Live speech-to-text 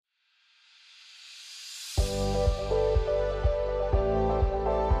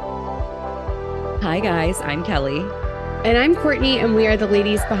Hi, guys. I'm Kelly. And I'm Courtney, and we are the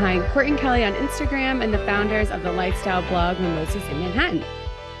ladies behind Court and Kelly on Instagram and the founders of the lifestyle blog Mimosas in Manhattan.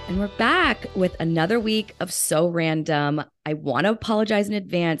 And we're back with another week of So Random. I want to apologize in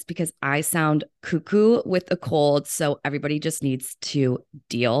advance because I sound cuckoo with a cold. So everybody just needs to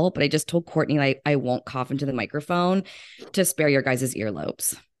deal. But I just told Courtney I won't cough into the microphone to spare your guys'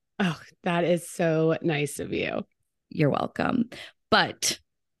 earlobes. Oh, that is so nice of you. You're welcome. But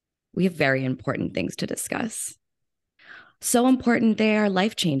we have very important things to discuss. So important, they are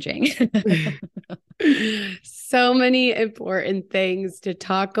life-changing. So many important things to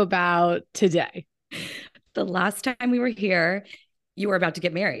talk about today. The last time we were here, you were about to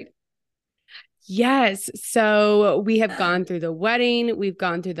get married. Yes. So we have gone through the wedding, we've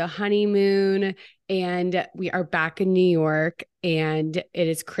gone through the honeymoon, and we are back in New York, and it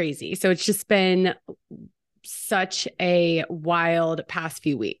is crazy. So it's just been such a wild past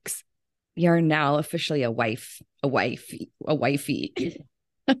few weeks. You're now officially a wifey.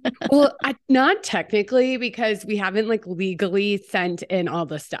 Well, not technically, because we haven't legally sent in all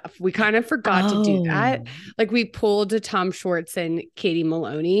the stuff. We kind of forgot to do that. We pulled a Tom Schwartz and Katie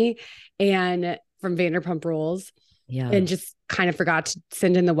Maloney and from Vanderpump Rules. Yeah. And just kind of forgot to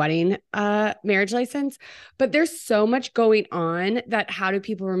send in the wedding marriage license. But there's so much going on that how do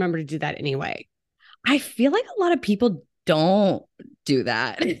people remember to do that anyway? I feel like a lot of people don't do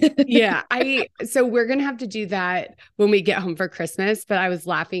that. Yeah. So we're going to have to do that when we get home for Christmas. But I was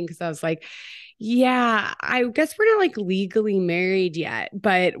laughing because I was like, yeah, I guess we're not legally married yet,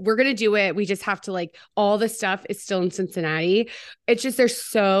 but we're going to do it. We just have to all the stuff is still in Cincinnati. It's just, there's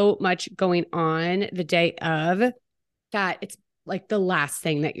so much going on the day of that. It's the last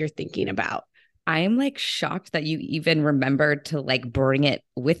thing that you're thinking about. I'm shocked that you even remembered to bring it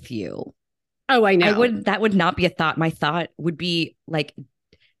with you. Oh, I know. That would not be a thought. My thought would be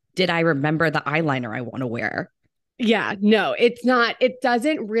did I remember the eyeliner I want to wear? Yeah, no, it's not. It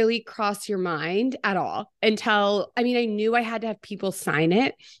doesn't really cross your mind at all until, I knew I had to have people sign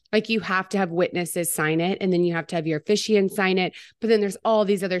it. You have to have witnesses sign it, and then you have to have your officiant sign it. But then there's all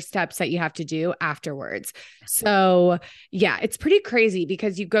these other steps that you have to do afterwards. So yeah, it's pretty crazy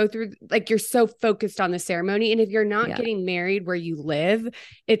because you go through, you're so focused on the ceremony. And if you're not getting married where you live,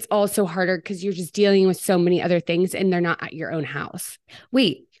 it's also harder because you're just dealing with so many other things and they're not at your own house.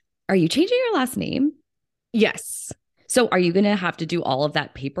 Wait, are you changing your last name? Yes. So are you going to have to do all of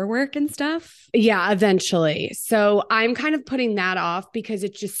that paperwork and stuff? Yeah, eventually. So I'm kind of putting that off because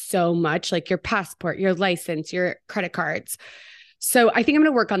it's just so much, your passport, your license, your credit cards. So I think I'm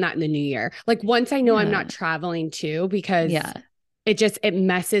going to work on that in the new year. Once I know I'm not traveling too, because it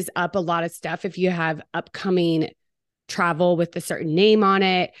messes up a lot of stuff. If you have upcoming travel with a certain name on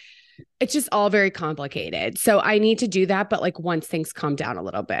it, it's just all very complicated. So I need to do that. But once things calm down a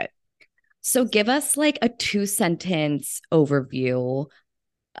little bit. So give us a 2-sentence overview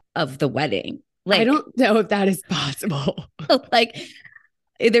of the wedding. I don't know if that is possible.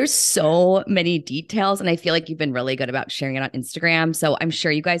 There's so many details, and I feel like you've been really good about sharing it on Instagram. So I'm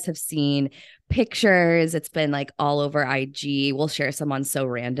sure you guys have seen pictures. It's been all over IG. We'll share some on So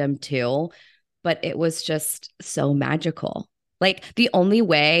Random too, but it was just so magical. The only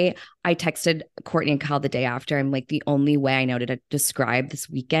way I texted Courtney and Kyle the day after, I'm the only way I know to describe this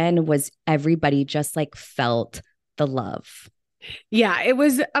weekend was everybody just felt the love. Yeah, it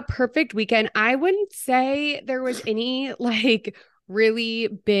was a perfect weekend. I wouldn't say there was any really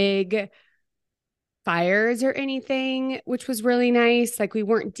big fires or anything, which was really nice. We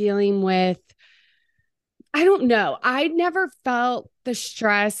weren't dealing with, I don't know. I never felt the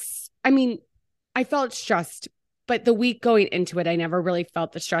stress. I felt stressed, but the week going into it, I never really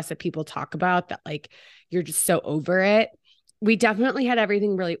felt the stress that people talk about that you're just so over it. We definitely had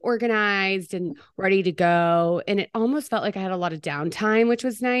everything really organized and ready to go. And it almost felt like I had a lot of downtime, which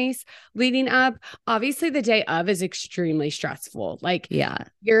was nice leading up. Obviously, the day of is extremely stressful.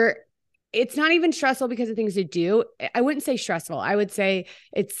 It's not even stressful because of things to do. I wouldn't say stressful. I would say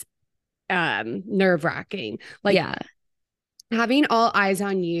it's nerve-wracking. Having all eyes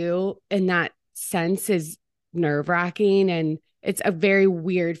on you in that sense is nerve-wracking, and it's a very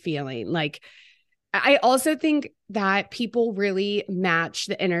weird feeling. I also think that people really match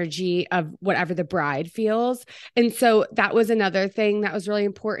the energy of whatever the bride feels. And so that was another thing that was really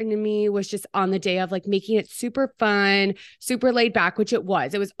important to me, was just on the day of making it super fun, super laid back, which it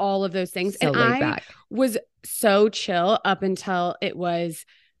was. It was all of those things. So and laid I back. was so chill up until it was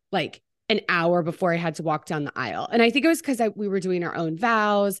an hour before I had to walk down the aisle. And I think it was because we were doing our own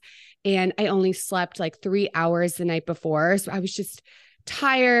vows, and I only slept 3 hours the night before. So I was just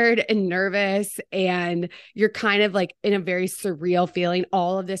tired and nervous, and you're kind of like in a very surreal feeling.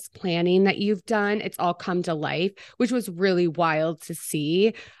 All of this planning that you've done, it's all come to life, which was really wild to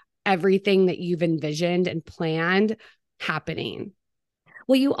see everything that you've envisioned and planned happening.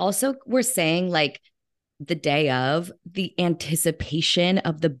 Well, you also were saying like the day of, the anticipation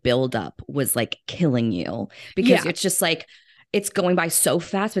of the buildup was like killing you because it's just like, it's going by so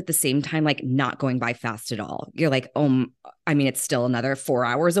fast, but at the same time, like not going by fast at all. You're like, oh, I mean, it's still another 4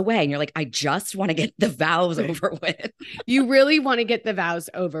 hours away. And you're like, I just want to get the vows over with. You really want to get the vows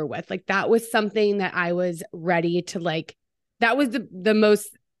over with. Like that was something that I was ready to like, that was the most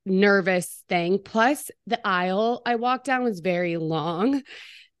nervous thing. Plus the aisle I walked down was very long.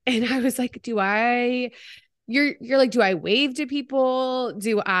 And I was like, you're like, do I wave to people?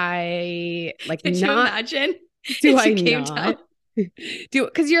 Do I like, Could you imagine? Do I not?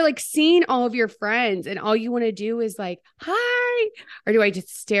 Because you're like seeing all of your friends and all you want to do is like, hi, or do I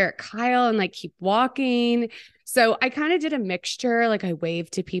just stare at Kyle and like keep walking? So I kind of did a mixture. Like I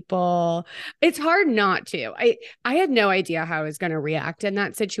waved to people. It's hard not to. I had no idea how I was going to react in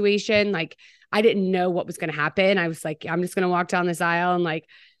that situation. Like I didn't know what was going to happen. I was like, I'm just going to walk down this aisle and like,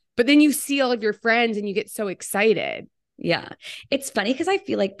 but then you see all of your friends and you get so excited. Yeah. It's funny because I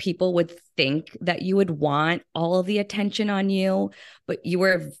feel like people would think that you would want all of the attention on you, but you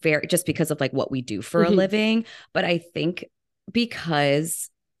were very, just because of like what we do for a living. But I think because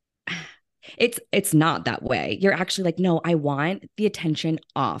it's not that way. You're actually like, no, I want the attention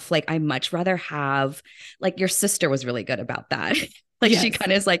off. Like I much rather have, like your sister was really good about that. Like she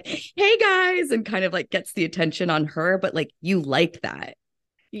kind of is like, hey guys, and kind of like gets the attention on her, but like you like that.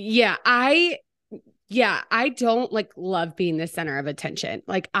 Yeah, I don't like love being the center of attention.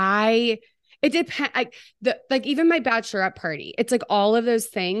 Like it depends. Like even my bachelorette party, it's like all of those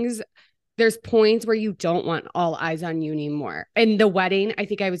things. There's points where you don't want all eyes on you anymore. And the wedding, I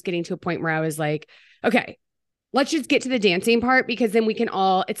think I was getting to a point where I was like, okay, let's just get to the dancing part because then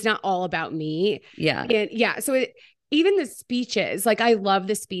it's not all about me. Yeah. And yeah. So even the speeches, like I love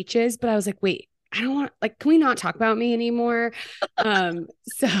the speeches, but I was like, wait, I don't want, like, can we not talk about me anymore?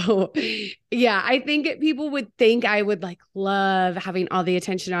 So yeah, I think people would think I would like love having all the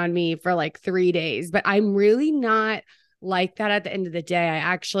attention on me for like 3 days, but I'm really not like that at the end of the day. I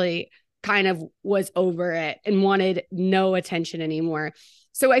actually kind of was over it and wanted no attention anymore.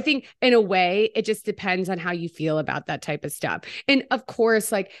 So I think in a way, it just depends on how you feel about that type of stuff. And of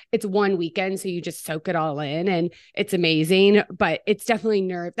course, like it's one weekend, so you just soak it all in and it's amazing, but it's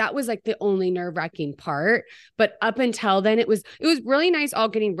definitely that was like the only nerve-wracking part. But up until then, it was really nice all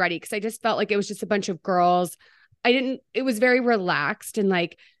getting ready because I just felt like it was just a bunch of girls. It was very relaxed and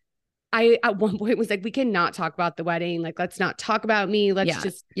like, I at one point was like, we cannot talk about the wedding. Like, let's not talk about me. Let's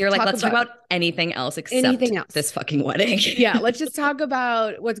talk about anything else except this fucking wedding. Yeah. Let's just talk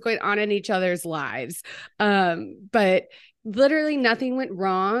about what's going on in each other's lives. But literally nothing went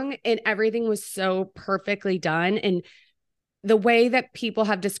wrong and everything was so perfectly done. And the way that people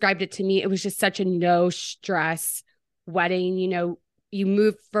have described it to me, it was just such a no stress wedding. You know, you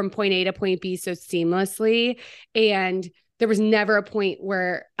move from point A to point B so seamlessly. And there was never a point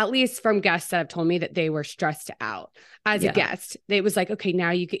where, at least from guests that have told me, that they were stressed out as a guest. It was like, okay,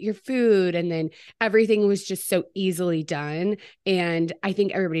 now you get your food. And then everything was just so easily done. And I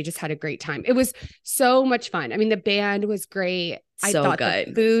think everybody just had a great time. It was so much fun. I mean, the band was great. I thought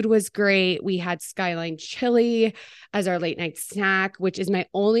the food was great. We had Skyline chili as our late night snack, which is my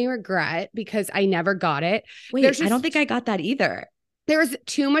only regret because I never got it. Wait, I don't think I got that either. There was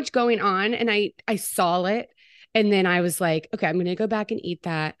too much going on and I saw it. And then I was like, okay, I'm going to go back and eat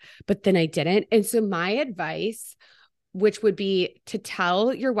that. But then I didn't. And so my advice, which would be to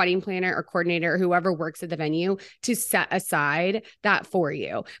tell your wedding planner or coordinator or whoever works at the venue to set aside that for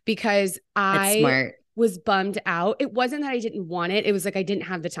you, because That's smart. Was bummed out. It wasn't that I didn't want it. It was like I didn't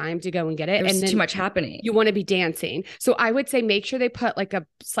have the time to go and get it. There's and then too much happening. You want to be dancing. So I would say make sure they put like a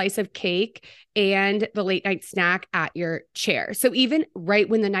slice of cake and the late night snack at your chair. So even right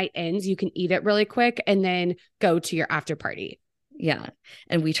when the night ends, you can eat it really quick and then go to your after party. Yeah.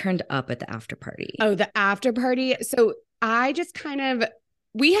 And we turned up at the after party. Oh, the after party. So I just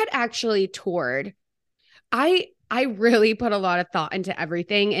we had actually toured. I really put a lot of thought into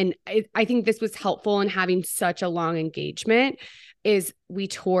everything. And I think this was helpful in having such a long engagement is we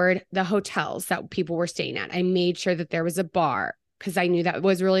toured the hotels that people were staying at. I made sure that there was a bar because I knew that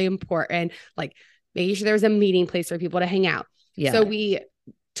was really important. Like making sure there was a meeting place for people to hang out. Yeah. So we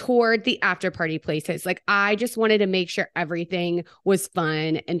toured the after party places. Like I just wanted to make sure everything was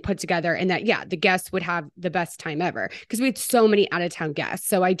fun and put together and that, the guests would have the best time ever because we had so many out of town guests.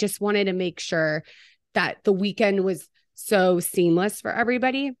 So I just wanted to make sure that the weekend was so seamless for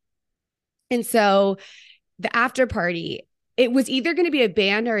everybody. And so the after party, it was either going to be a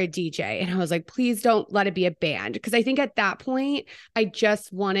band or a DJ. And I was like, please don't let it be a band. Because I think at that point, I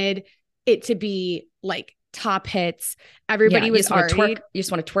just wanted it to be like top hits. Everybody was already. You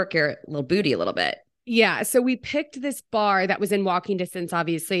just want to twerk your little booty a little bit. Yeah. So we picked this bar that was in walking distance,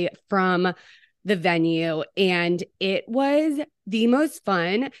 obviously, from the venue. And it was the most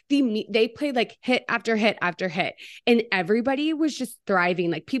fun. They played like hit after hit after hit. And everybody was just thriving.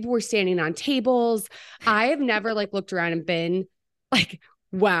 Like people were standing on tables. I have never like looked around and been like,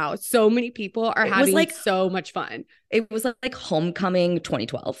 wow, so many people are having like so much fun. It was like Homecoming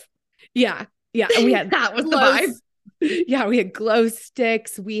 2012. Yeah. Yeah. And we had that was the vibe. Yeah, we had glow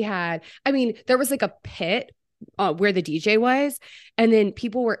sticks. There was like a pit where the DJ was, and then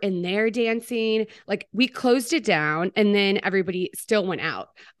people were in there dancing. Like we closed it down and then everybody still went out.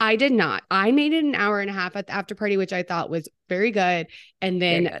 I did not. I made it an hour and a half at the after party, which I thought was very good. And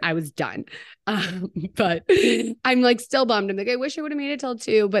then I was done. But I'm like still bummed. I'm like, I wish I would have made it till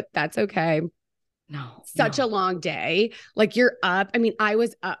 2, but that's okay. Such a long day. Like you're up. I mean, I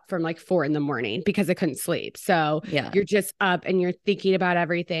was up from like 4 a.m. because I couldn't sleep. So you're just up and you're thinking about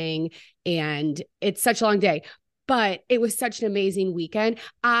everything. And it's such a long day, but it was such an amazing weekend.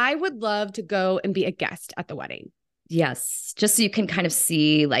 I would love to go and be a guest at the wedding. Yes. Just so you can kind of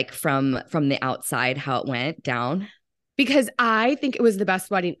see like from the outside how it went down. Because I think it was the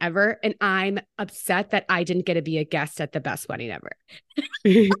best wedding ever. And I'm upset that I didn't get to be a guest at the best wedding ever.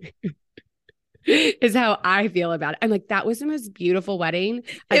 Is how I feel about it. I'm like, that was the most beautiful wedding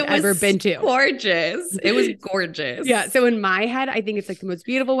I've ever been to. Gorgeous. It was gorgeous. Yeah. So in my head, I think it's like the most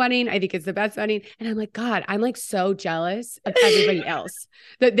beautiful wedding. I think it's the best wedding. And I'm like, God, I'm like so jealous of everybody else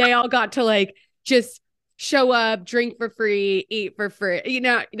that they all got to like just show up, drink for free, eat for free,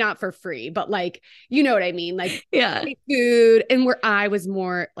 not for free, but like, you know what I mean? Like food. And where I was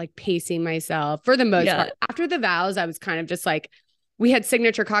more like pacing myself for the most part. After the vows, I was kind of just like, we had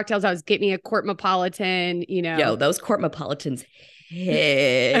signature cocktails. I was getting me a Courtmopolitan, Yo, those Courtmopolitans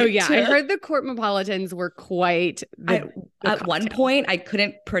hit. Oh, yeah. I heard the Courtmopolitans were quite at one point, I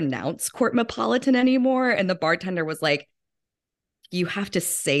couldn't pronounce Courtmopolitan anymore. And the bartender was like, you have to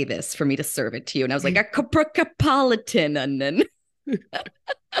say this for me to serve it to you. And I was like, a Courtmopolitan. And then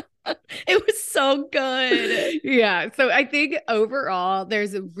it was so good. Yeah. So I think overall,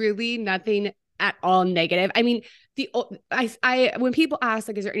 there's really nothing at all negative. I mean, when people ask,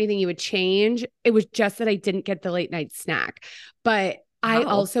 like, is there anything you would change? It was just that I didn't get the late night snack, but I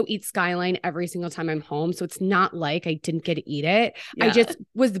also eat Skyline every single time I'm home. So it's not like I didn't get to eat it. Yeah. I just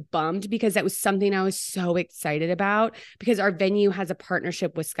was bummed because that was something I was so excited about because our venue has a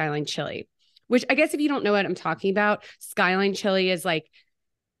partnership with Skyline Chili, which I guess if you don't know what I'm talking about, Skyline Chili is like,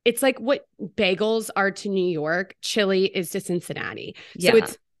 it's like what bagels are to New York, chili is to Cincinnati. So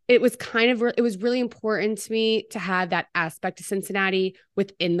it was really important to me to have that aspect of Cincinnati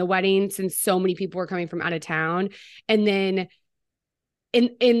within the wedding since so many people were coming from out of town. And then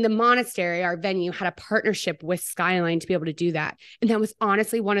in the monastery, our venue had a partnership with Skyline to be able to do that. And that was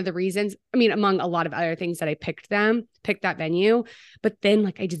honestly one of the reasons, I mean, among a lot of other things that I picked that venue, but then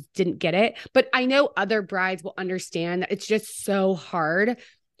like, I just didn't get it. But I know other brides will understand that it's just so hard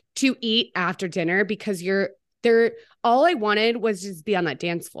to eat after dinner because all I wanted was just be on that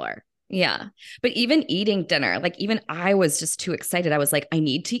dance floor. Yeah. But even eating dinner, like even I was just too excited. I was like, I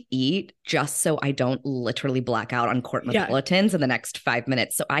need to eat just so I don't literally black out on Courtmopolitans in the next 5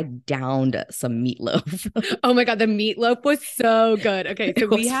 minutes. So I downed some meatloaf. Oh my God. The meatloaf was so good. Okay. So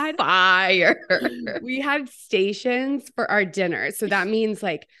we had fire. We had stations for our dinner. So that means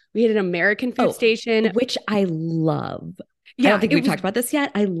like we had an American food station, which I love. Yeah, I don't think we've talked about this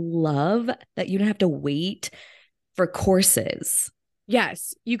yet. I love that you don't have to wait for courses.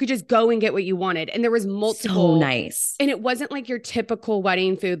 Yes, you could just go and get what you wanted. And there was multiple. So nice. And it wasn't like your typical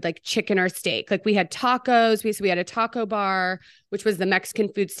wedding food, like chicken or steak. Like we had tacos. We had a taco bar, which was the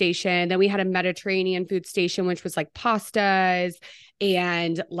Mexican food station. Then we had a Mediterranean food station, which was like pastas.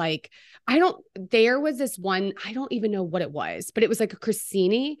 And like, there was this one, I don't even know what it was, but it was like a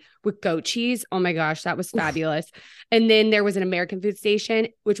crostini with goat cheese. Oh my gosh, that was fabulous. And then there was an American food station,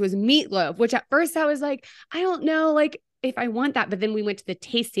 which was meatloaf, which at first I was like, I don't know, like if I want that. But then we went to the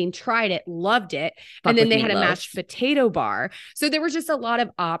tasting, tried it, loved it. And then they had a mashed potato bar. So there was just a lot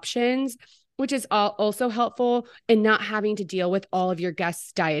of options, which is also helpful in not having to deal with all of your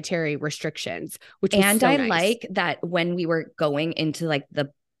guests' dietary restrictions, which was so nice. Like that when we were going into like the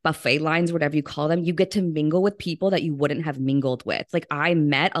buffet lines, whatever you call them, you get to mingle with people that you wouldn't have mingled with. Like I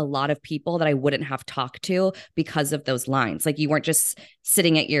met a lot of people that I wouldn't have talked to because of those lines. Like you weren't just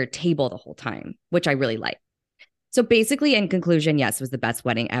sitting at your table the whole time, which I really like. So basically, in conclusion, yes, it was the best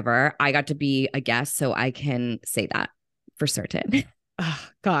wedding ever. I got to be a guest, so I can say that for certain. Oh,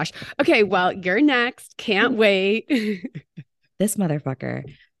 gosh. Okay. Well, you're next. Can't wait. This motherfucker.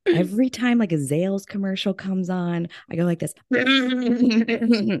 Every time like a Zales commercial comes on, I go like this.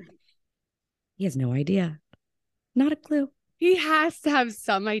 He has no idea. Not a clue. He has to have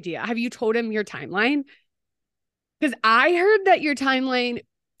some idea. Have you told him your timeline? Because I heard that your timeline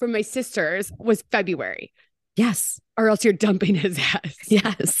from my sisters was February. Yes. Or else you're dumping his ass.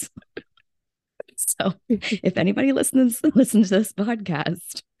 Yes. So if anybody listens to this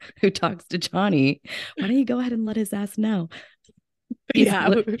podcast who talks to Johnny, why don't you go ahead and let his ass know? He's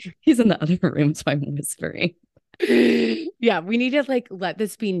in the other room, so I'm whispering. Yeah, we need to like let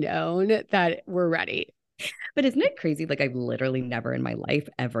this be known that we're ready. But isn't it crazy? Like I've literally never in my life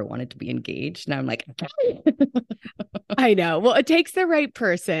ever wanted to be engaged. Now I'm like, I know. Well, it takes the right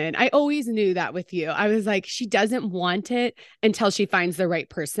person. I always knew that with you. I was like, she doesn't want it until she finds the right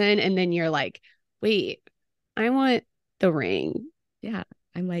person. And then you're like, wait, I want the ring. Yeah.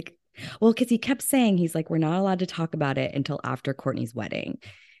 I'm like, well, because he kept saying, he's like, we're not allowed to talk about it until after Courtney's wedding.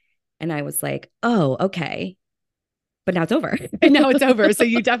 And I was like, oh, okay. But now it's over. And now it's over. So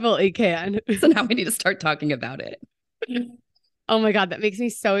you definitely can. So now we need to start talking about it. Oh my God, that makes me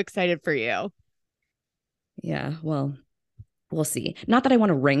so excited for you. Yeah, well, we'll see. Not that I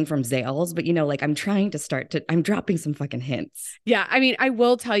want a ring from Zales, but like I'm dropping some fucking hints. Yeah. I mean, I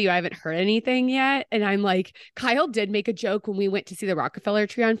will tell you, I haven't heard anything yet. And I'm like, Kyle did make a joke when we went to see the Rockefeller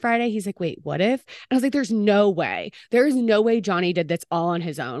tree on Friday. He's like, wait, what if? And I was like, there's no way. There's no way Johnny did this all on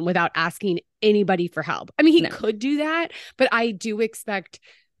his own without asking anybody for help. I mean, he could do that, but I do expect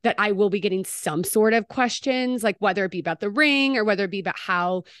that I will be getting some sort of questions, like whether it be about the ring or whether it be about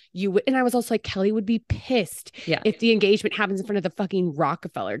how you would. And I was also like, Kelly would be pissed if the engagement happens in front of the fucking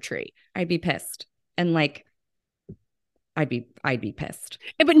Rockefeller tree. I'd be pissed. And like, I'd be pissed.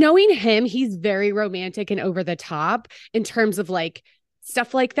 But knowing him, he's very romantic and over the top in terms of like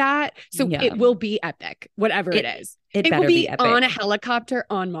stuff like that. So it will be epic, whatever it is. It will be epic. On a helicopter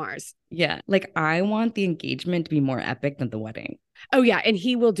on Mars. Yeah. Like I want the engagement to be more epic than the wedding. Oh yeah. And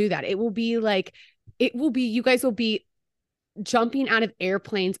he will do that. You guys will be jumping out of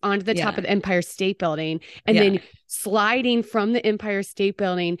airplanes onto the top of the Empire State Building and then sliding from the Empire State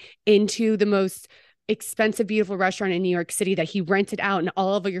Building into the most expensive, beautiful restaurant in New York City that he rented out, and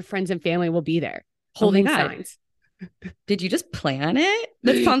all of your friends and family will be there holding signs. Did you just plan it?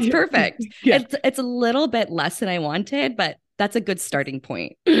 That sounds perfect. Yeah. It's a little bit less than I wanted, but that's a good starting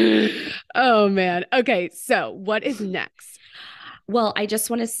point. Oh man. Okay. So what is next? Well, I just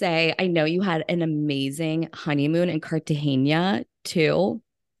want to say, I know you had an amazing honeymoon in Cartagena too.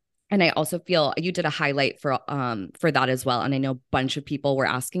 And I also feel you did a highlight for that as well. And I know a bunch of people were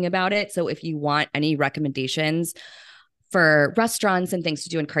asking about it. So if you want any recommendations for restaurants and things to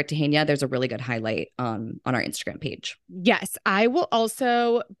do in Cartagena, there's a really good highlight on our Instagram page. Yes. I will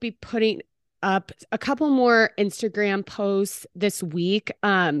also be putting up a couple more Instagram posts this week,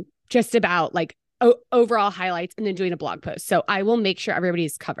 just about like overall highlights and then doing a blog post. So I will make sure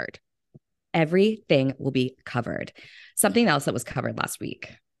everybody's covered. Everything will be covered. Something else that was covered last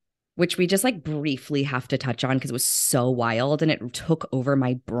week, which we just like briefly have to touch on because it was so wild and it took over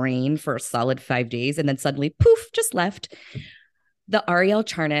my brain for a solid 5 days. And then suddenly, poof, just left. The Ariel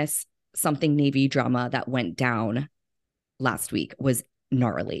Charnas Something Navy drama that went down last week was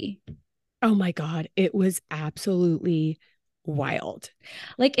gnarly. Oh my God. It was absolutely wild.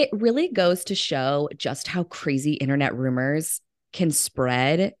 Like it really goes to show just how crazy internet rumors can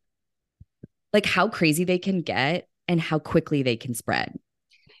spread, like how crazy they can get and how quickly they can spread.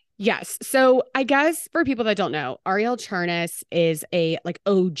 Yes. So I guess for people that don't know, Ariel Charnas is a like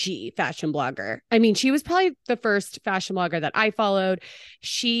OG fashion blogger. I mean, she was probably the first fashion blogger that I followed.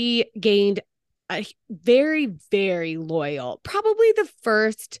 She gained a very, very loyal, probably the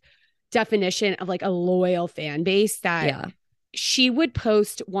first definition of like a loyal fan base that she would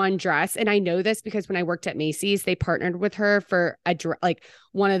post one dress. And I know this because when I worked at Macy's, they partnered with her for like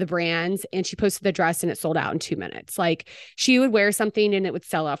one of the brands, and she posted the dress and it sold out in 2 minutes. Like she would wear something and it would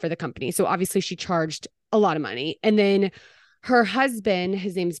sell out for the company. So obviously she charged a lot of money. And then her husband,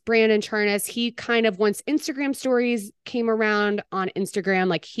 his name's Brandon Charnas, he kind of, once Instagram stories came around on Instagram,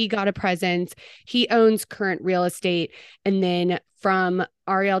 like he got a presence. He owns Current Real Estate. And then from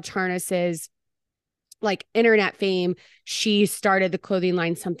Ariel Charnas's like internet fame, she started the clothing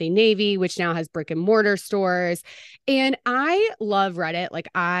line Something Navy, which now has brick and mortar stores. And I love Reddit. Like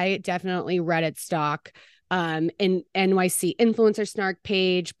I definitely Reddit stalk in NYC Influencer Snark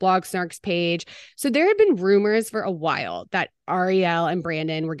page, Blog Snarks page. So there had been rumors for a while that Ariel and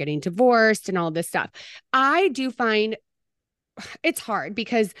Brandon were getting divorced and all this stuff. I do find it's hard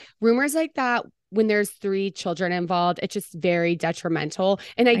because rumors like that, when there's 3 children involved, it's just very detrimental.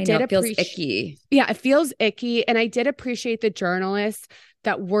 And I did it feels appreciate, icky. yeah, it feels icky. And I did appreciate the journalists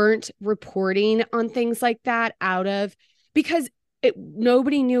that weren't reporting on things like that because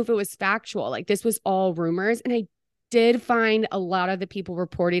nobody knew if it was factual. Like this was all rumors. And I did find a lot of the people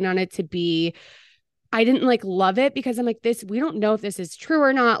reporting on it to be, I didn't like love it because I'm like, we don't know if this is true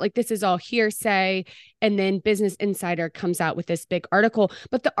or not. Like this is all hearsay. And then Business Insider comes out with this big article,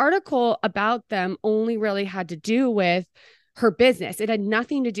 but the article about them only really had to do with her business. It had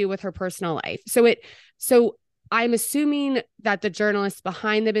nothing to do with her personal life. So I'm assuming that the journalists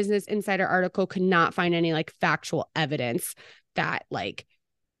behind the Business Insider article could not find any like factual evidence that like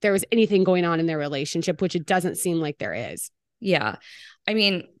there was anything going on in their relationship, which it doesn't seem like there is. Yeah. I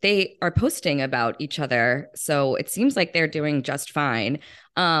mean, they are posting about each other, so it seems like they're doing just fine.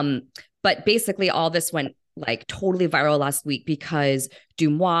 But basically all this went like totally viral last week because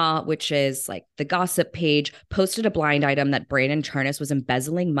DeuxMoi, which is like the gossip page, posted a blind item that Brandon Charnas was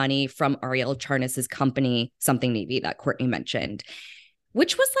embezzling money from Ariel Charnas's company, Something Navy, that Courtney mentioned,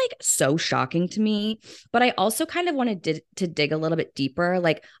 which was like so shocking to me. But I also kind of wanted to dig a little bit deeper.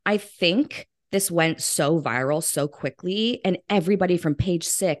 Like, I think this went so viral so quickly, and everybody from Page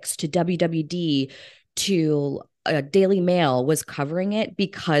Six to WWD to Daily Mail was covering it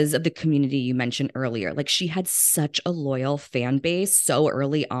because of the community you mentioned earlier. Like, she had such a loyal fan base so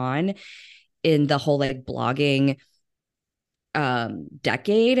early on in the whole like blogging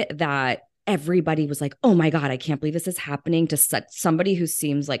decade that everybody was like, oh my God, I can't believe this is happening to such somebody who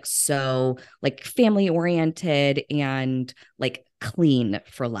seems like so like family oriented and like clean,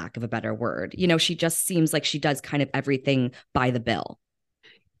 for lack of a better word. You know, she just seems like she does kind of everything by the bill.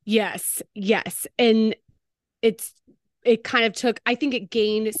 Yes. And it kind of took, I think it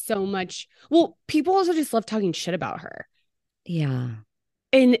gained so much. Well, people also just love talking shit about her. Yeah.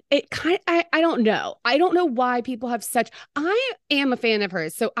 And it kind of, I don't know. I don't know why people have I am a fan of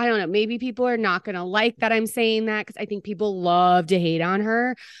hers. So I don't know. Maybe people are not going to like that I'm saying that because I think people love to hate on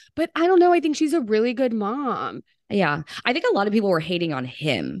her. But I don't know. I think she's a really good mom. Yeah. I think a lot of people were hating on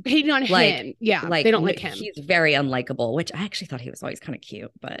him. Hating on him. Yeah. Like they don't like him. He's very unlikable, which I actually thought he was always kind of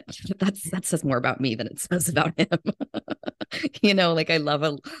cute, but that says more about me than it says about him. You know, like I love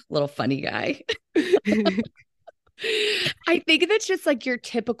a little funny guy. I think that's just like your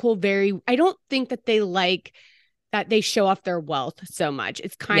typical I don't think that they like that they show off their wealth so much.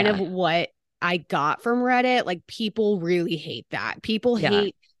 It's kind of what I got from Reddit. Like people really hate that. People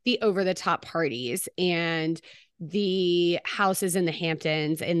hate the over the top parties and the houses in the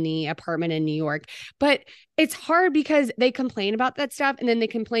Hamptons and the apartment in New York. But it's hard because they complain about that stuff. And then they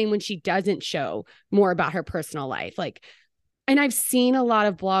complain when she doesn't show more about her personal life. Like, and I've seen a lot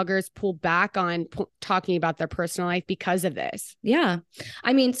of bloggers pull back on talking about their personal life because of this. Yeah.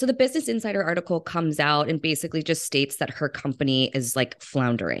 I mean, so the Business Insider article comes out and basically just states that her company is like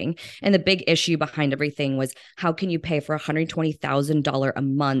floundering. And the big issue behind everything was, how can you pay for $120,000 a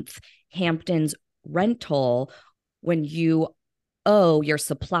month Hamptons rental when you owe your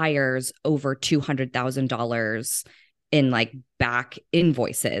suppliers over $200,000 in like back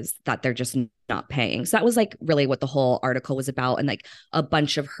invoices that they're just not paying. So that was like really what the whole article was about. And like a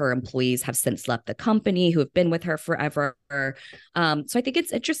bunch of her employees have since left the company who have been with her forever. So I think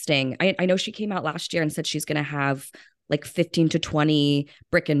it's interesting. I know she came out last year and said she's going to have like 15 to 20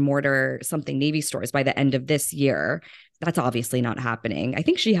 brick and mortar Something Navy stores by the end of this year. That's obviously not happening. I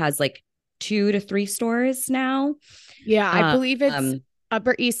think she has like 2 to 3 stores now. Yeah, I believe it's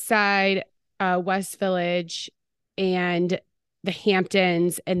Upper East Side, West Village, and the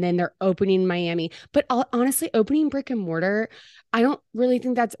Hamptons, and then they're opening Miami. But honestly, opening brick and mortar, I don't really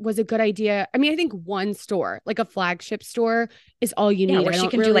think that was a good idea. I mean, I think one store, like a flagship store, is all you need. Where she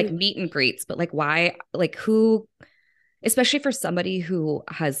can do like meet and greets, but like why, like who, especially for somebody who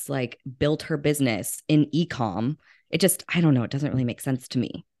has like built her business in e-com, it just, I don't know, it doesn't really make sense to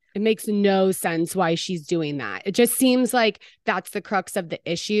me. It makes no sense why she's doing that. It just seems like that's the crux of the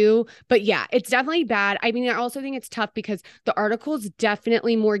issue. But yeah, it's definitely bad. I mean, I also think it's tough because the article is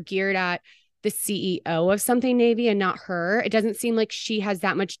definitely more geared at the CEO of Something Navy and not her. It doesn't seem like she has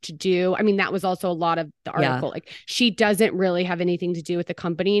that much to do. I mean, that was also a lot of the article. Like she doesn't really have anything to do with the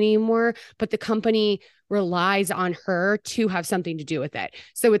company anymore, but the company relies on her to have something to do with it.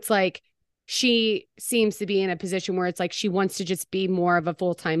 So it's like, she seems to be in a position where it's like she wants to just be more of a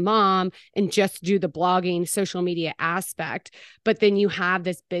full-time mom and just do the blogging, social media aspect. But then you have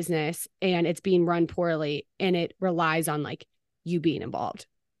this business and it's being run poorly and it relies on like you being involved.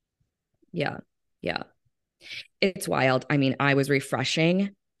 Yeah. Yeah. It's wild. I mean, I was refreshing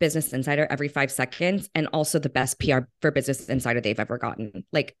Business Insider every 5 seconds, and also the best PR for Business Insider they've ever gotten.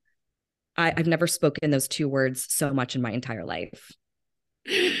 Like, I've never spoken those two words so much in my entire life.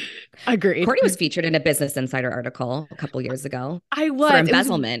 Agreed. Courtney was featured in a Business Insider article a couple years ago. I was. For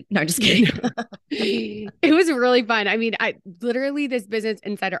embezzlement. No, I'm just kidding. It was really fun. I mean, I literally, this Business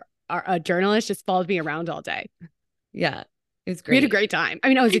Insider a journalist just followed me around all day. Yeah. It was great. We had a great time. I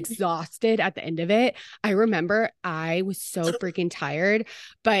mean, I was exhausted at the end of it. I remember I was so freaking tired,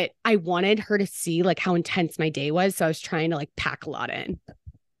 but I wanted her to see like how intense my day was. So I was trying to like pack a lot in.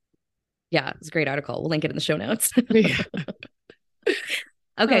 Yeah, it's a great article. We'll link it in the show notes. Yeah.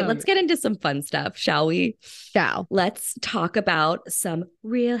 Okay, let's get into some fun stuff, shall we? Shall. Let's talk about some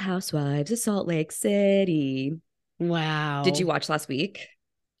Real Housewives of Salt Lake City. Wow. Did you watch last week?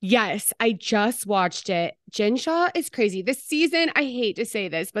 Yes, I just watched it. Jen Shah is crazy. This season, I hate to say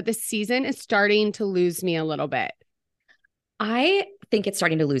this, but the season is starting to lose me a little bit. I think it's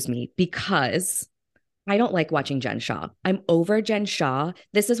starting to lose me because I don't like watching Jen Shah. I'm over Jen Shah.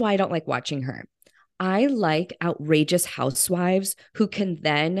 This is why I don't like watching her. I like outrageous housewives who can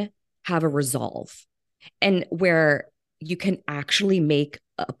then have a resolve and where you can actually make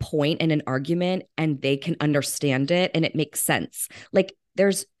a point and an argument and they can understand it and it makes sense. Like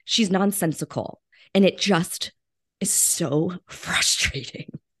she's nonsensical and it just is so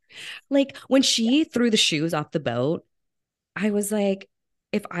frustrating. Like when she threw the shoes off the boat, I was like,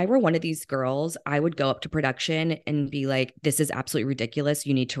 if I were one of these girls, I would go up to production and be like, this is absolutely ridiculous.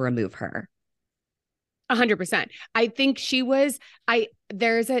 You need to remove her. 100%. I think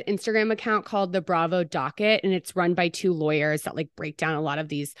there's an Instagram account called the Bravo Docket, and it's run by two lawyers that like break down a lot of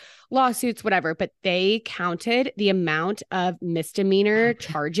these lawsuits, whatever, but they counted the amount of misdemeanor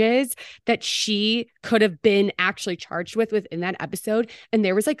charges that she could have been actually charged with within that episode. And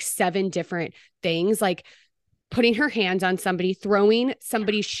there was like 7 different things, like putting her hands on somebody, throwing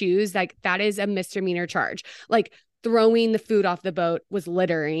somebody's shoes, like that is a misdemeanor charge. Like throwing the food off the boat was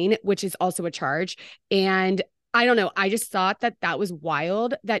littering, which is also a charge. And I don't know. I just thought that was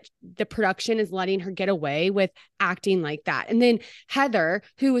wild that the production is letting her get away with acting like that. And then Heather,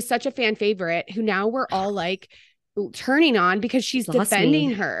 who was such a fan favorite, who now we're all like turning on because she's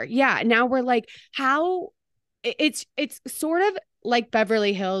defending her. Yeah. Now we're like, how it's sort of like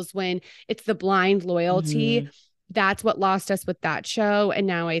Beverly Hills when it's the blind loyalty. Mm-hmm. That's what lost us with that show. And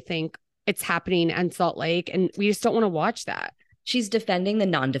now I think it's happening in Salt Lake and we just don't want to watch that. She's defending the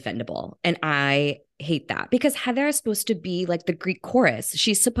non-defendable. And I hate that because Heather is supposed to be like the Greek chorus.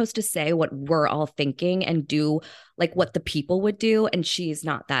 She's supposed to say what we're all thinking and do like what the people would do. And she's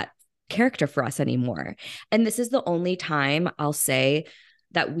not that character for us anymore. And this is the only time I'll say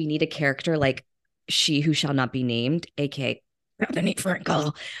that we need a character like She Who Shall Not Be Named, aka Bethenny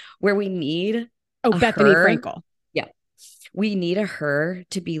Frankel, where we need Bethenny Frankel. Yeah. We need her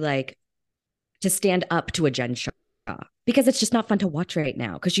to be like, to stand up to a Jen Shah because it's just not fun to watch right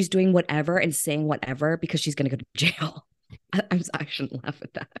now because she's doing whatever and saying whatever because she's going to go to jail. I shouldn't laugh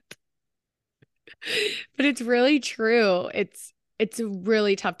at that. But it's really true. It's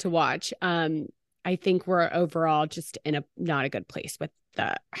really tough to watch. I think we're overall just in not a good place with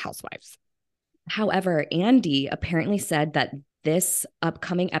the housewives. However, Andy apparently said that this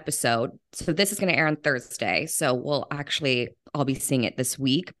upcoming episode, so this is going to air on Thursday, so I'll be seeing it this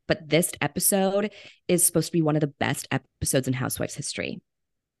week, but this episode is supposed to be one of the best episodes in Housewives history.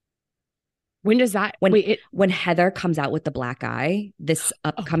 When does that? When Heather comes out with the black eye, this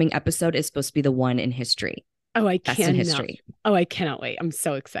upcoming episode is supposed to be the one in history. Oh, I cannot. In history. Oh, I cannot wait. I'm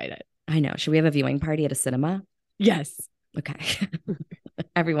so excited. I know. Should we have a viewing party at a cinema? Yes. Okay.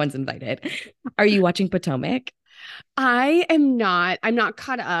 Everyone's invited. Are you watching Potomac? I am not. I'm not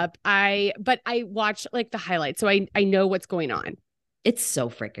caught up. But I watch like the highlights, so I know what's going on. It's so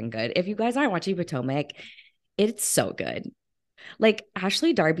freaking good. If you guys aren't watching Potomac, it's so good. Like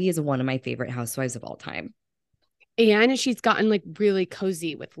Ashley Darby is one of my favorite housewives of all time. And she's gotten like really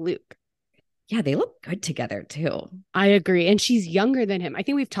cozy with Luke. Yeah, they look good together too. I agree. And she's younger than him. I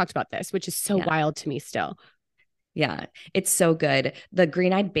think we've talked about this, which is so wild to me still. Yeah, it's so good. The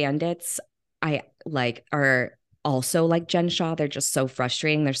Green Eyed Bandits, I like, are also like Jen Shah. They're just so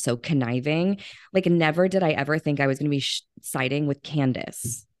frustrating. They're so conniving. Like never did I ever think I was going to be siding with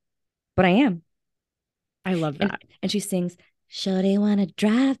Candace, but I am. I love that. And she sings, "Sure they want to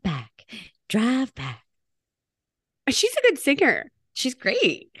drive back, drive back." She's a good singer. She's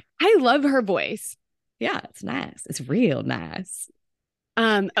great. I love her voice. Yeah, it's nice. It's real nice.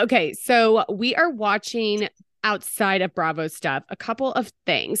 Okay, so we are watching outside of Bravo stuff, a couple of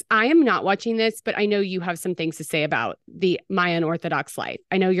things. I am not watching this, but I know you have some things to say about the My Unorthodox Life.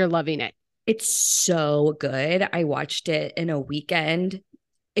 I know you're loving it. It's so good. I watched it in a weekend.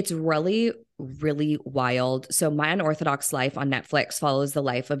 It's really, really wild. So, My Unorthodox Life on Netflix follows the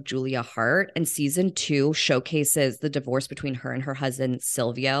life of Julia Hart, and season 2 showcases the divorce between her and her husband,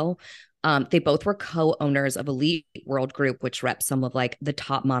 Silvio. They both were co-owners of Elite World Group, which reps some of like the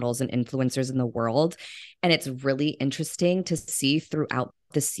top models and influencers in the world. And it's really interesting to see throughout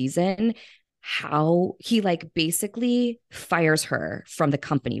the season how he like basically fires her from the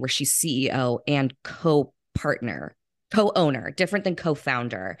company where she's CEO and co-partner, co-owner, different than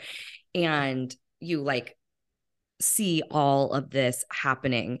co-founder. And you like see all of this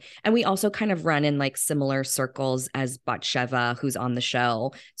happening. And we also kind of run in like similar circles as Batsheva, who's on the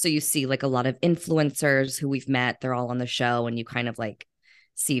show. So you see like a lot of influencers who we've met, they're all on the show, and you kind of like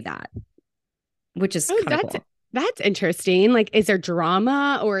see that, which is kind of cool. That's interesting. Like, is there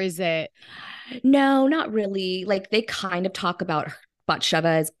drama or is it? No, not really. Like they kind of talk about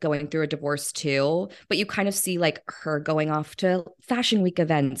Batsheva is going through a divorce too, but you kind of see like her going off to Fashion Week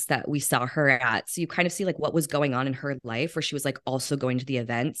events that we saw her at. So you kind of see like what was going on in her life where she was like also going to the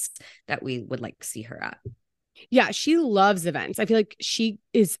events that we would like see her at. Yeah, she loves events. I feel like she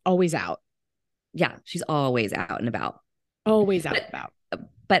is always out. Yeah, she's always out and about. Always out and about.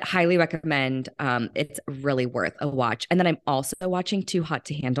 But highly recommend. It's really worth a watch. And then I'm also watching Too Hot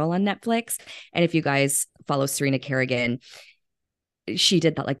to Handle on Netflix. And if you guys follow Serena Kerrigan, she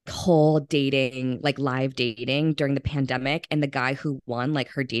did that like whole dating, like live dating during the pandemic. And the guy who won like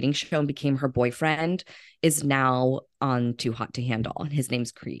her dating show and became her boyfriend is now on Too Hot to Handle. And his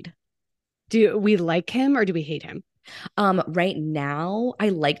name's Creed. Do we like him or do we hate him? Right now, I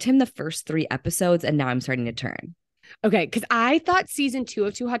liked him the first 3 episodes, and now I'm starting to turn. Okay, because I thought season 2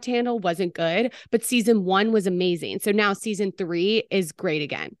 of Too Hot to Handle wasn't good, but season 1 was amazing. So now season 3 is great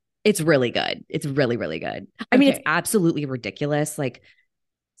again. It's really good. It's really, really good. I mean, it's absolutely ridiculous. Like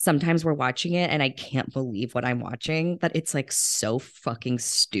sometimes we're watching it and I can't believe what I'm watching, but it's like so fucking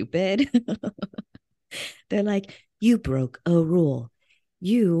stupid. They're like, you broke a rule.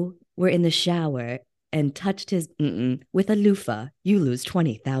 You were in the shower and touched his with a loofah. You lose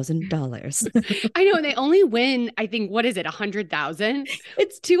 $20,000. I know. And they only win, I think, what is it, 100,000?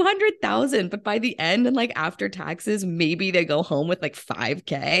 It's 200,000. But by the end and like after taxes, maybe they go home with like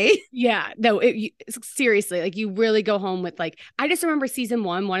 5K. Yeah, no, seriously, like you really go home with like, I just remember season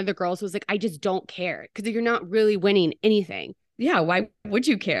 1, one of the girls was like, I just don't care because you're not really winning anything. Yeah. Why would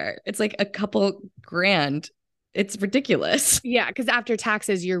you care? It's like a couple grand. It's ridiculous. Yeah, because after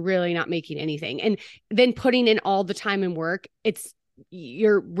taxes, you're really not making anything. And then putting in all the time and work,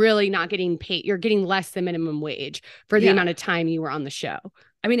 you're really not getting paid. You're getting less than minimum wage for the amount of time you were on the show.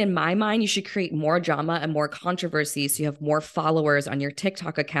 I mean, in my mind, you should create more drama and more controversy so you have more followers on your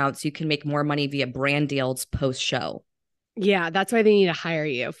TikTok account so you can make more money via brand deals post show. Yeah, that's why they need to hire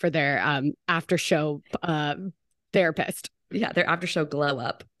you for their after show therapist. Yeah, their after show glow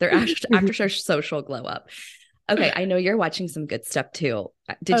up, their after show social glow up. Okay, I know you're watching some good stuff too.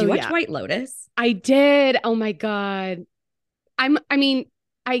 Did you watch White Lotus? I did. Oh my God. I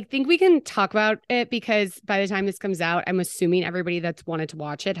think we can talk about it because by the time this comes out, I'm assuming everybody that's wanted to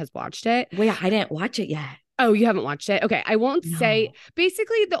watch it has watched it. Wait, I didn't watch it yet. Oh, you haven't watched it? Okay. I won't say.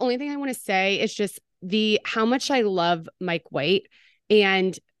 Basically, the only thing I want to say is just how much I love Mike White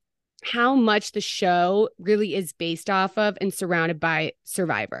and how much the show really is based off of and surrounded by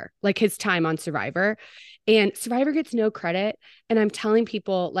Survivor, like his time on Survivor. And Survivor gets no credit. And I'm telling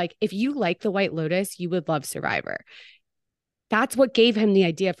people, like, if you like The White Lotus, you would love Survivor. That's what gave him the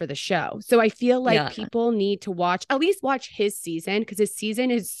idea for the show. So I feel like people need to at least watch his season because his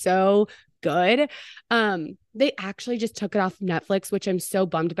season is so good. They actually just took it off Netflix, which I'm so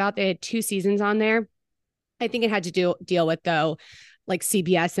bummed about. They had 2 seasons on there. I think it had to deal with, though, like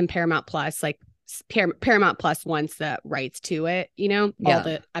CBS and Paramount Plus, like Paramount Plus wants the rights to it, all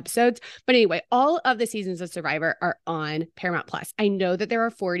the episodes. But anyway, all of the seasons of Survivor are on Paramount Plus. I know that there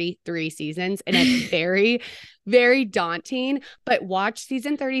are 43 seasons and it's very, very daunting, but watch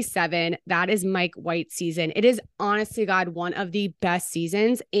season 37. That is Mike White's season. It is, honest to God, one of the best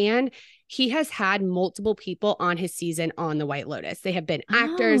seasons. And he has had multiple people on his season on The White Lotus. They have been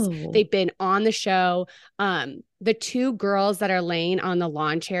actors. They've been on the show. The 2 girls that are laying on the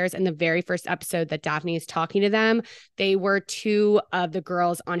lawn chairs in the very first episode that Daphne is talking to them, they were 2 of the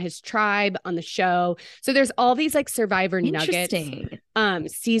girls on his tribe on the show. So there's all these like Survivor nuggets.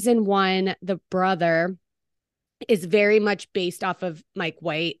 Season 1, the brother is very much based off of Mike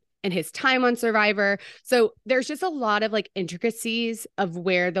White and his time on Survivor. So there's just a lot of like intricacies of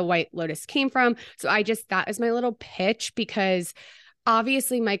where the White Lotus came from. So that is my little pitch, because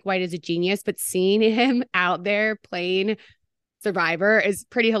obviously Mike White is a genius, but seeing him out there playing Survivor is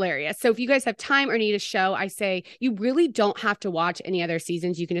pretty hilarious. So if you guys have time or need a show, I say you really don't have to watch any other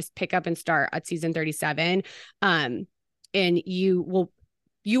seasons. You can just pick up and start at season 37. And you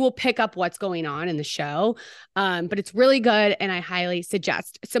will pick up what's going on in the show. But it's really good and I highly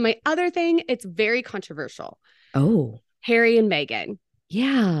suggest. So my other thing, it's very controversial. Oh, Harry and Meghan.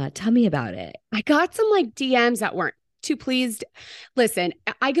 Yeah. Tell me about it. I got some like DMs that weren't too pleased. Listen,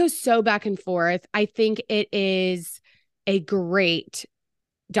 I go so back and forth. I think it is a great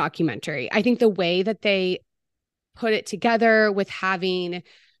documentary. I think the way that they put it together with having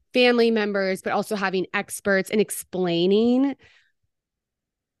family members, but also having experts and explaining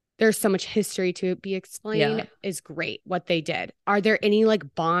there's so much history to be explained is great what they did. Are there any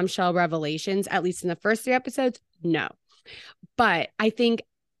like bombshell revelations, at least in the first 3 episodes? No. But I think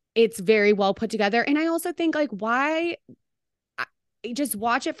it's very well put together. And I also think like why just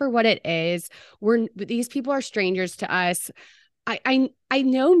watch it for what it is. These people are strangers to us. I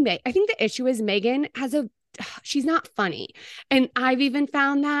know I think the issue is Meghan she's not funny. And I've even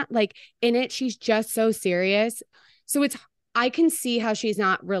found that like in it, she's just so serious. So I can see how she's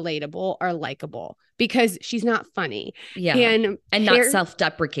not relatable or likable because she's not funny. Yeah. And not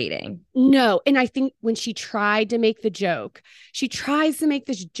self-deprecating. No. And I think when she tried to make she tries to make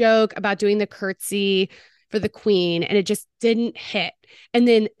this joke about doing the curtsy for the queen and it just didn't hit. And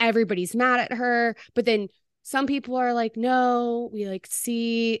then everybody's mad at her. But then some people are like, no, we like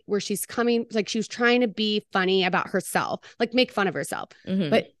see where she's coming. Like she was trying to be funny about herself, like make fun of herself.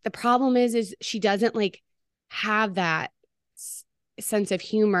 Mm-hmm. But the problem is she doesn't like have that sense of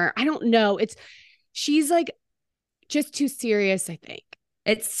humor. I don't know. She's like just too serious, I think.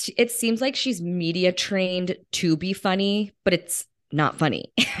 It seems like she's media trained to be funny, but it's not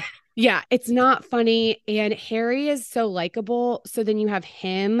funny. Yeah, it's not funny. And Harry is so likable. So then you have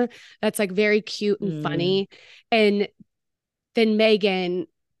him that's like very cute and funny. And then Meghan,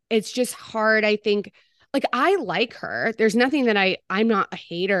 it's just hard. I think like I like her. There's nothing that I'm not a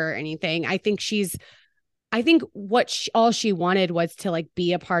hater or anything. I think all she wanted was to like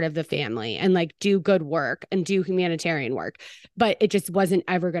be a part of the family and like do good work and do humanitarian work, but it just wasn't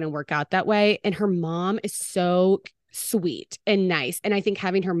ever going to work out that way. And her mom is so sweet and nice. And I think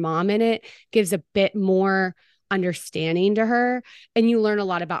having her mom in it gives a bit more understanding to her. And you learn a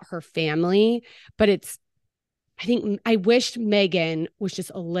lot about her family, but I wished Meghan was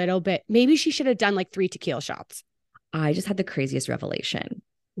just a little bit, maybe she should have done like 3 tequila shots. I just had the craziest revelation.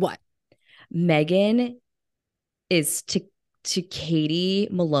 What? Meghan is to Katie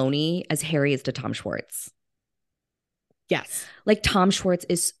Maloney as Harry is to Tom Schwartz. Yes. Like Tom Schwartz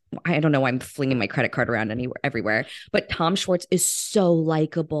is, I don't know why I'm flinging my credit card around everywhere, but Tom Schwartz is so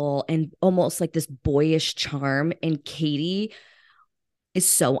likable and almost like this boyish charm. And Katie is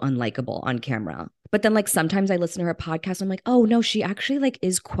so unlikable on camera. But then like sometimes I listen to her podcast. I'm like, oh no, she actually like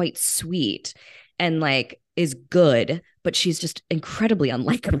is quite sweet and like is good, but she's just incredibly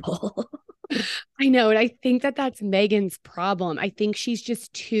unlikable. I know. And I think that that's Meghan's problem. I think she's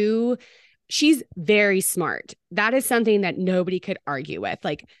just she's very smart. That is something that nobody could argue with.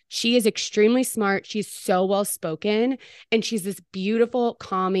 Like she is extremely smart. She's so well spoken and she's this beautiful,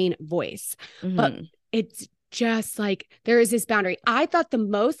 calming voice. Mm-hmm. But it's just like there is this boundary. I thought the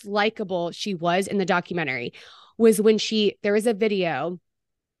most likable she was in the documentary was when there was a video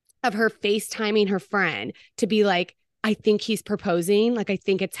of her FaceTiming her friend to be like, I think he's proposing. Like, I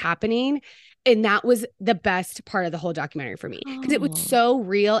think it's happening. And that was the best part of the whole documentary for me because it was so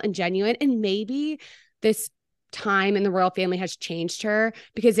real and genuine. And maybe this time in the royal family has changed her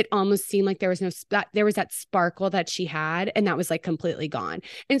because it almost seemed like there was that sparkle that she had and that was like completely gone.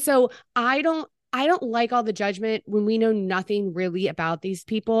 And so I don't like all the judgment when we know nothing really about these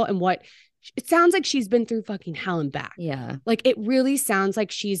people and it sounds like she's been through fucking hell and back. Yeah. Like it really sounds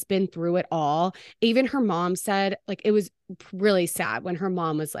like she's been through it all. Even her mom said like, it was really sad when her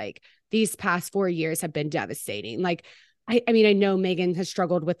mom was like, these past 4 years have been devastating. Like, I mean, I know Meghan has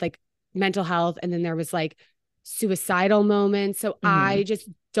struggled with like mental health and then there was like suicidal moments. So I just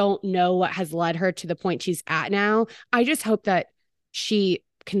don't know what has led her to the point she's at now. I just hope that she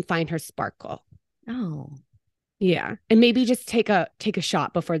can find her sparkle. Oh, yeah. And maybe just take a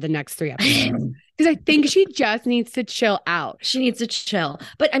shot before the next 3 episodes. Because I think she just needs to chill out. She needs to chill.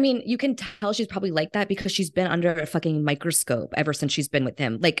 But I mean, you can tell she's probably like that because she's been under a fucking microscope ever since she's been with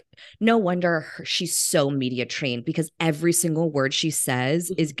him. Like, no wonder she's so media trained because every single word she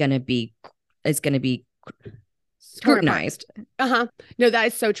says is going to be scrutinized. Uh-huh. No, that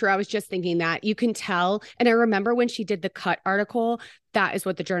is so true. I was just thinking that you can tell. And I remember when she did the Cut article, that is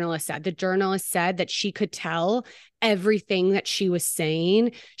what the journalist said. The journalist said that she could tell everything that she was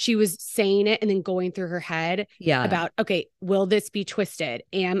saying. She was saying it and then going through her head about, okay, will this be twisted?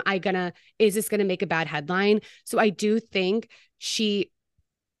 Is this going to make a bad headline? So I do think she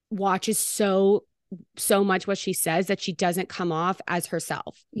watches so much what she says that she doesn't come off as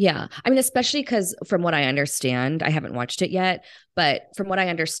herself. Yeah. I mean, especially because from what I understand, I haven't watched it yet, but from what I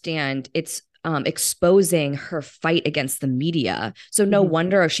understand, it's exposing her fight against the media. So no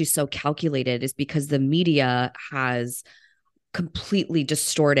wonder if she's so calculated is because the media has completely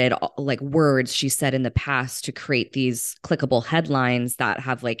distorted like words she said in the past to create these clickable headlines that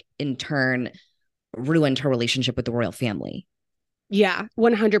have like in turn ruined her relationship with the royal family. Yeah,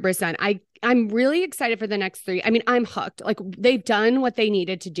 100%. I'm really excited for the next 3. I mean, I'm hooked. Like they've done what they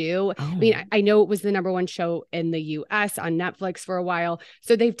needed to do. I mean, I know it was the #1 show in the US on Netflix for a while.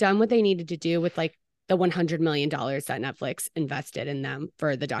 So they've done what they needed to do with like the $100 million that Netflix invested in them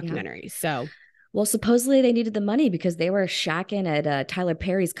for the documentary. So, well, supposedly they needed the money because they were shacking at Tyler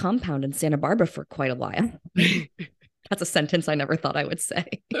Perry's compound in Santa Barbara for quite a while. That's a sentence I never thought I would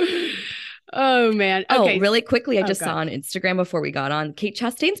say. Oh, man. Okay. Oh, really quickly, I just saw on Instagram before we got on, Kate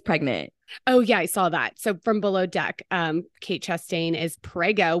Chastain's pregnant. Oh, yeah, I saw that. So from Below Deck, Kate Chastain is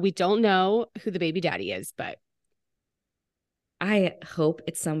prego. We don't know who the baby daddy is, but I hope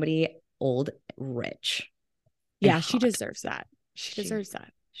it's somebody old, rich. Yeah, she deserves that. She deserves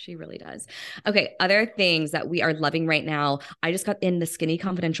that. She really does. Okay. Other things that we are loving right now. I just got in the Skinny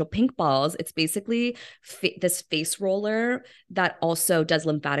Confidential Pink Balls. It's basically this face roller that also does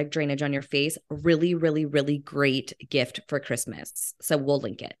lymphatic drainage on your face. Really, really, really great gift for Christmas. So we'll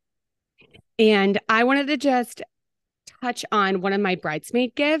link it. And I wanted to just touch on one of my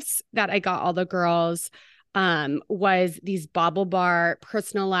bridesmaid gifts that I got all the girls was these BaubleBar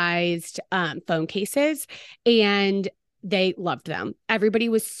personalized phone cases. And they loved them. Everybody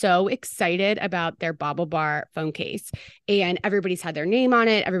was so excited about their BaubleBar phone case, and everybody's had their name on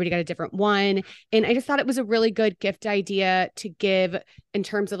it. Everybody got a different one. And I just thought it was a really good gift idea to give in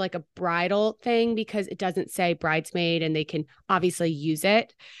terms of like a bridal thing, because it doesn't say bridesmaid and they can obviously use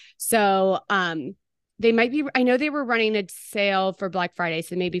it. So, they might be, I know they were running a sale for Black Friday,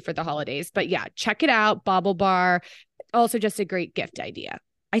 so maybe for the holidays, but yeah, check it out. BaubleBar, also just a great gift idea.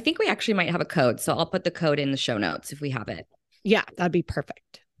 I think we actually might have a code, so I'll put the code in the show notes if we have it. Yeah, that'd be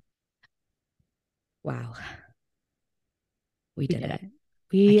perfect. Wow. We did it.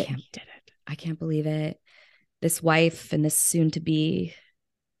 We did it. I can't believe it. This wife and this soon-to-be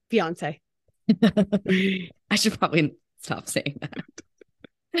fiance. I should probably stop saying that.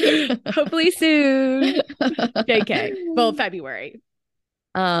 Hopefully soon. JK. Well, February.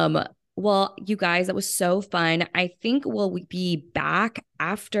 Well, you guys, that was so fun. I think we'll be back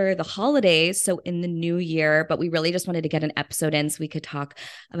after the holidays, so in the new year, but we really just wanted to get an episode in so we could talk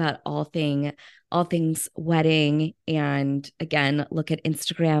about all things wedding. And again, look at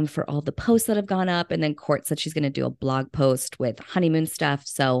Instagram for all the posts that have gone up. And then Court said she's going to do a blog post with honeymoon stuff.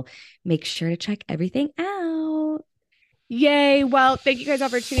 So make sure to check everything out. Yay. Well, thank you guys all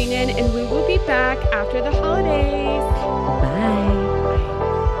for tuning in, and we will be back after the holidays. Bye.